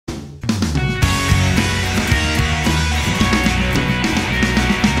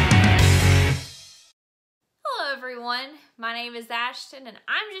everyone, my name is Ashton and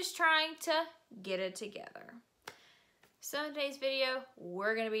I'm just trying to get it together. So in today's video,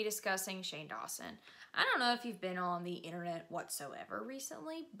 we're going to be discussing Shane Dawson. I don't know if you've been on the internet whatsoever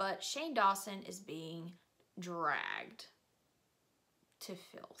recently, but Shane Dawson is being dragged to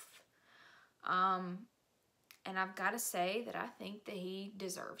filth. And I've got to say that I think that he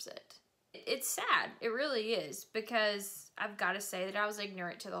deserves it. It's sad, it really is, because I've got to say that I was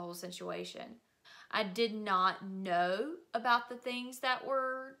ignorant to the whole situation. I did not know about the things that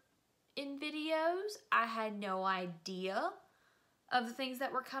were in videos. I had no idea of the things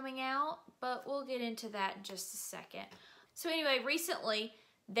that were coming out, but we'll get into that in just a second. So anyway, recently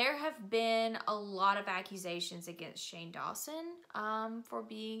there have been a lot of accusations against Shane Dawson for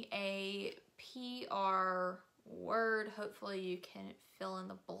being a PR word. Hopefully you can fill in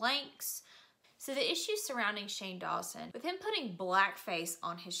the blanks. So the issues surrounding Shane Dawson, with him putting blackface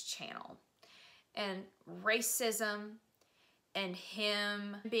on his channel, and racism, and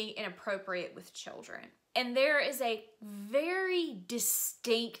him being inappropriate with children. And there is a very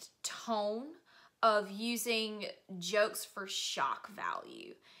distinct tone of using jokes for shock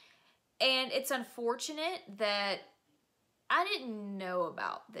value. And it's unfortunate that I didn't know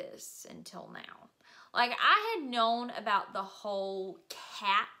about this until now. Like, I had known about the whole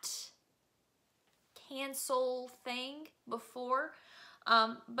cat cancel thing before,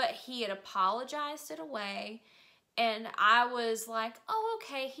 but he had apologized it away, and I was like, oh,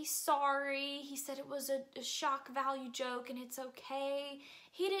 okay, he's sorry. He said it was a shock value joke and it's okay.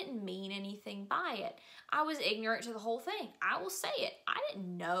 He didn't mean anything by it. I was ignorant to the whole thing. I will say it. I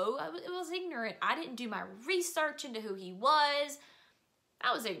didn't know. It was ignorant. I didn't do my research into who he was.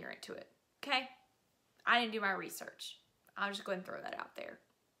 I was ignorant to it, okay? I didn't do my research. I'll just go ahead and throw that out there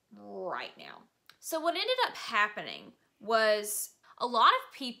right now. So what ended up happening was a lot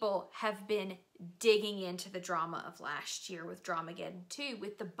of people have been digging into the drama of last year with Dramageddon 2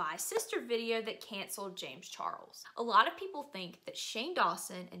 with the Bi Sister video that canceled James Charles. A lot of people think that Shane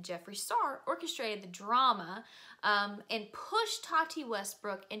Dawson and Jeffree Star orchestrated the drama and pushed Tati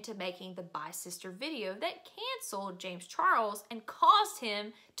Westbrook into making the Bi Sister video that canceled James Charles and caused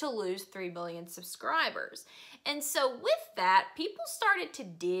him to lose 3 million subscribers. And so with that, people started to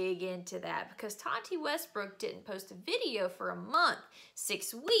dig into that because Tati Westbrook didn't post a video for a month,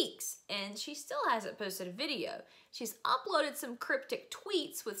 6 weeks, and she still hasn't posted a video. She's uploaded some cryptic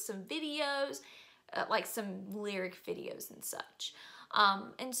tweets with some videos, like some lyric videos and such.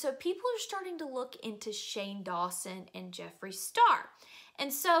 And so people are starting to look into Shane Dawson and Jeffree Star.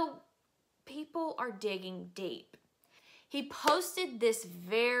 And so people are digging deep. He posted this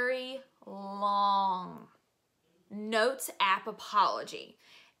very long Notes app apology,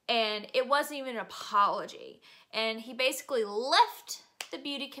 and it wasn't even an apology, and he basically left the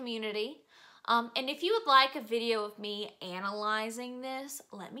beauty community. And if you would like a video of me analyzing this,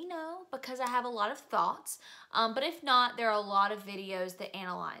 let me know, because I have a lot of thoughts. But if not, there are a lot of videos that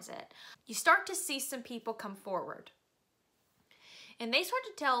analyze it. You start to see some people come forward, and they start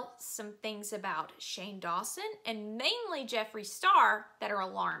to tell some things about Shane Dawson and mainly Jeffree Star that are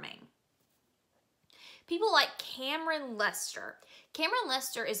alarming. People like Cameron Lester. Cameron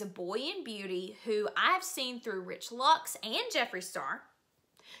Lester is a boy in beauty who I've seen through Rich Lux and Jeffree Star,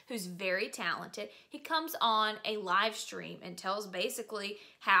 who's very talented. He comes on a live stream and tells basically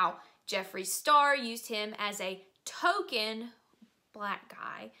how Jeffree Star used him as a token black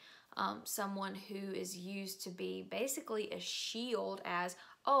guy, someone who is used to be basically a shield as,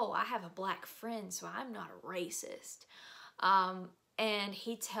 oh, I have a black friend, so I'm not a racist. And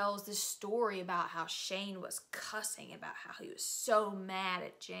he tells this story about how Shane was cussing about how he was so mad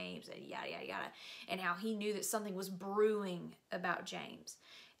at James and yada, yada, yada, and how he knew that something was brewing about James,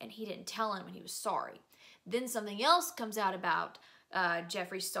 and he didn't tell him and he was sorry. Then something else comes out about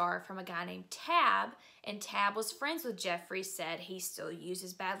Jeffree Star from a guy named Tab, and Tab was friends with Jeffree, said he still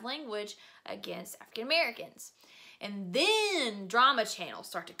uses bad language against African Americans. And then drama channels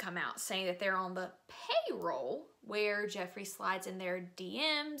start to come out saying that they're on the payroll where Jeffree slides in their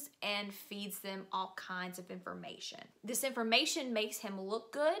DMs and feeds them all kinds of information. This information makes him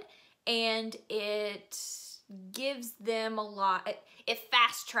look good, and it gives them a lot, it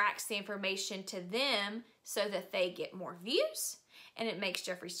fast tracks the information to them so that they get more views, and it makes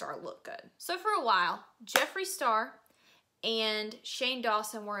Jeffree Star look good. So for a while, Jeffree Star and Shane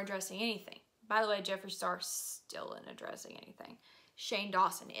Dawson weren't addressing anything. By the way, Jeffree Star still isn't addressing anything. Shane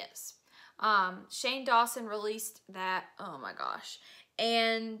Dawson is. Shane Dawson released that, oh my gosh,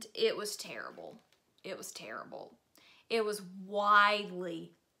 and it was terrible. It was terrible. It was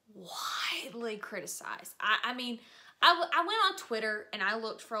widely criticized. I mean, I went on Twitter and I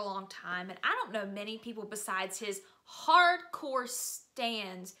looked for a long time, and I don't know many people besides his hardcore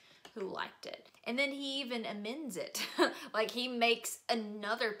stans who liked it. And then he even amends it. Like, he makes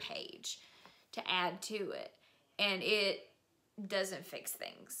another page to add to it, and it doesn't fix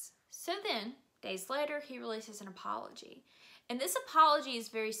things. So then, days later, he releases an apology. And this apology is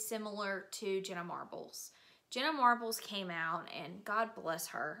very similar to Jenna Marbles. Jenna Marbles came out, and God bless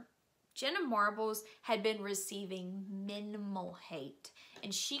her, Jenna Marbles had been receiving minimal hate.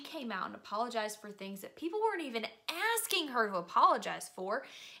 And she came out and apologized for things that people weren't even asking her to apologize for.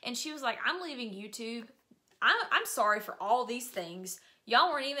 And she was like, I'm leaving YouTube. I'm sorry for all these things. Y'all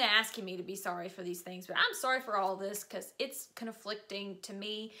weren't even asking me to be sorry for these things, but I'm sorry for all this because it's conflicting to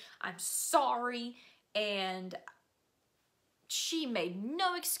me. I'm sorry. And she made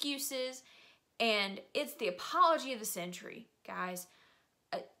no excuses. And it's the apology of the century, guys.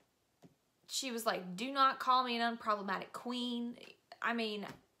 She was like, do not call me an unproblematic queen. I mean,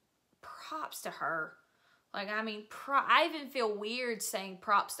 props to her. Like, I mean, I even feel weird saying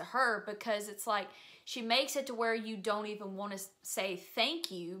props to her because it's like she makes it to where you don't even want to say thank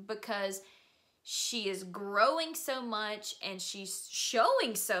you because she is growing so much and she's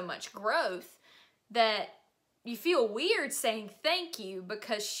showing so much growth that you feel weird saying thank you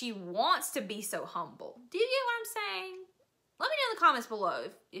because she wants to be so humble. Do you get what I'm saying? Let me know in the comments below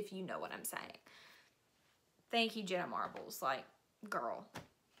if you know what I'm saying. Thank you, Jenna Marbles. Like, girl.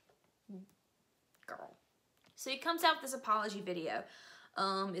 Girl. So he comes out with this apology video.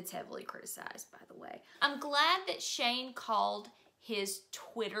 It's heavily criticized, by the way. I'm glad that Shane called his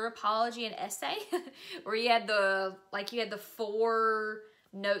Twitter apology an essay, where you had the 4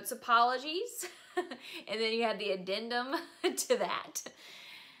 notes apologies, and then you had the addendum to that.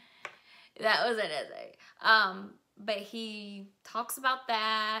 That was an essay. But he talks about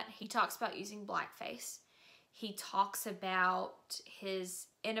that. He talks about using blackface. He talks about his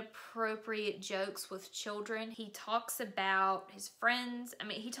inappropriate jokes with children. He talks about his friends. I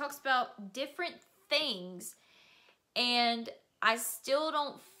mean, he talks about different things. And I still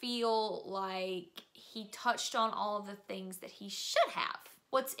don't feel like he touched on all of the things that he should have.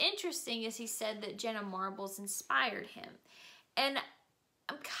 What's interesting is he said that Jenna Marbles inspired him. And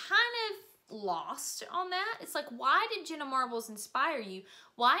I'm kind of lost on that. It's like, why did Jenna Marbles inspire you?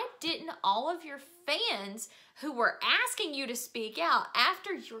 Why didn't all of your fans who were asking you to speak out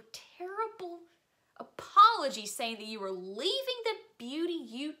after your terrible apology saying that you were leaving the beauty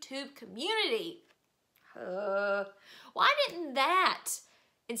YouTube community, why didn't that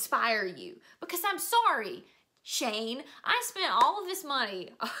inspire you? Because I'm sorry, Shane, I spent all of this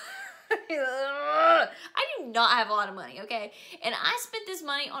money. I do not have a lot of money, okay? And I spent this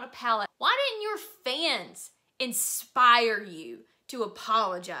money on a palette. Why didn't your fans inspire you to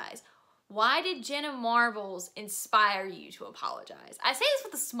apologize? Why did Jenna Marbles inspire you to apologize? I say this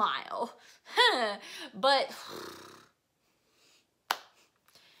with a smile, but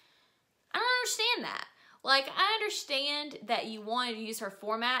I don't understand that. Like, I understand that you wanted to use her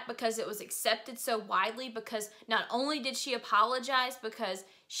format because it was accepted so widely, because not only did she apologize because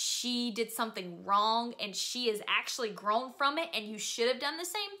she did something wrong and she has actually grown from it and you should have done the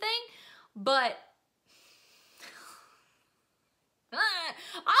same thing, but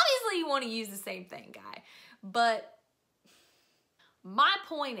obviously you want to use the same thing, guy. But my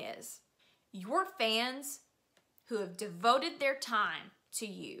point is, your fans who have devoted their time to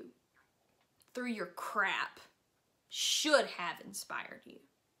you through your crap should have inspired you.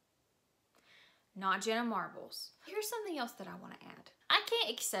 Not Jenna Marbles. Here's something else that I want to add. I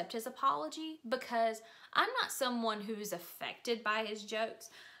can't accept his apology because I'm not someone who's affected by his jokes.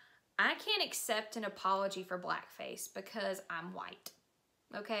 I can't accept an apology for blackface because I'm white,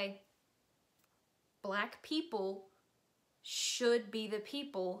 okay? Black people should be the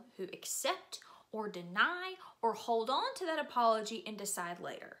people who accept or deny or hold on to that apology and decide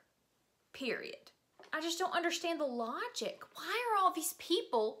later. Period. I just don't understand the logic. Why are all these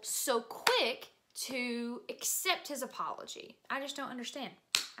people so quick to accept his apology? I just don't understand.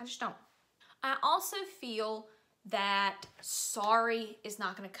 I just don't. I also feel that sorry is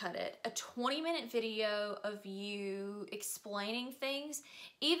not going to cut it. A 20-minute video of you explaining things,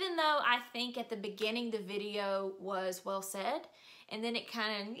 even though I think at the beginning the video was well said, and then it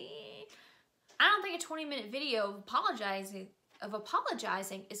kind of, I don't think a 20-minute video of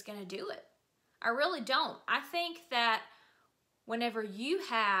apologizing is going to do it. I really don't. I think that whenever you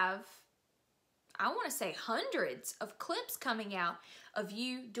have, I want to say hundreds of clips coming out of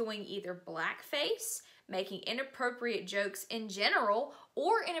you doing either blackface, making inappropriate jokes in general,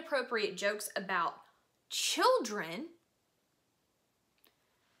 or inappropriate jokes about children,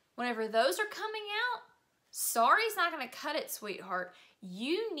 whenever those are coming out, sorry's not going to cut it, sweetheart.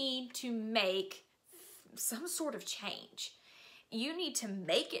 You need to make some sort of change. You need to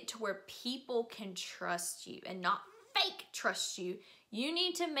make it to where people can trust you and not fake trust you. You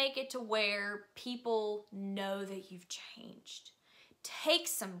need to make it to where people know that you've changed. Take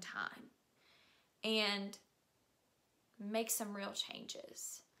some time and make some real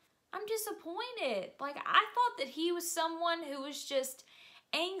changes. I'm disappointed. Like, I thought that he was someone who was just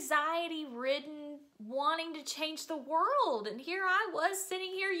anxiety-ridden, wanting to change the world. And here I was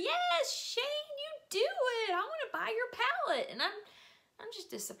sitting here, yes, Shane, you do it. I want to buy your palette. And I'm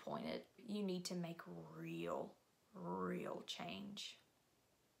just disappointed. You need to make real change.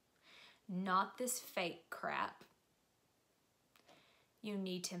 Not this fake crap. You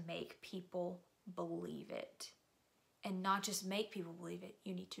need to make people believe it. And not just make people believe it,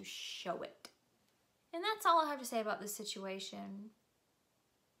 you need to show it. And that's all I have to say about this situation.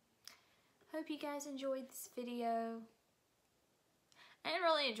 Hope you guys enjoyed this video. I didn't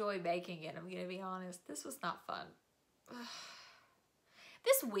really enjoy baking it, I'm gonna be honest. This was not fun.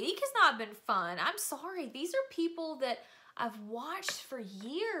 This week has not been fun. I'm sorry. These are people that I've watched for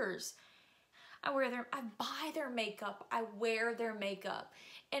years. I buy their makeup, I wear their makeup,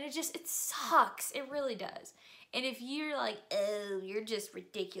 and it sucks. It really does. And if you're like, oh, you're just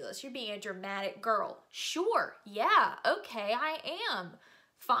ridiculous, you're being a dramatic girl. Sure, yeah, okay, I am.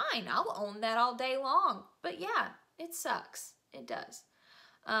 Fine, I'll own that all day long. But yeah, it sucks. It does.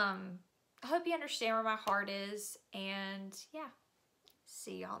 I hope you understand where my heart is, and yeah,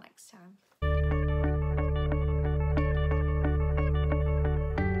 see y'all next time.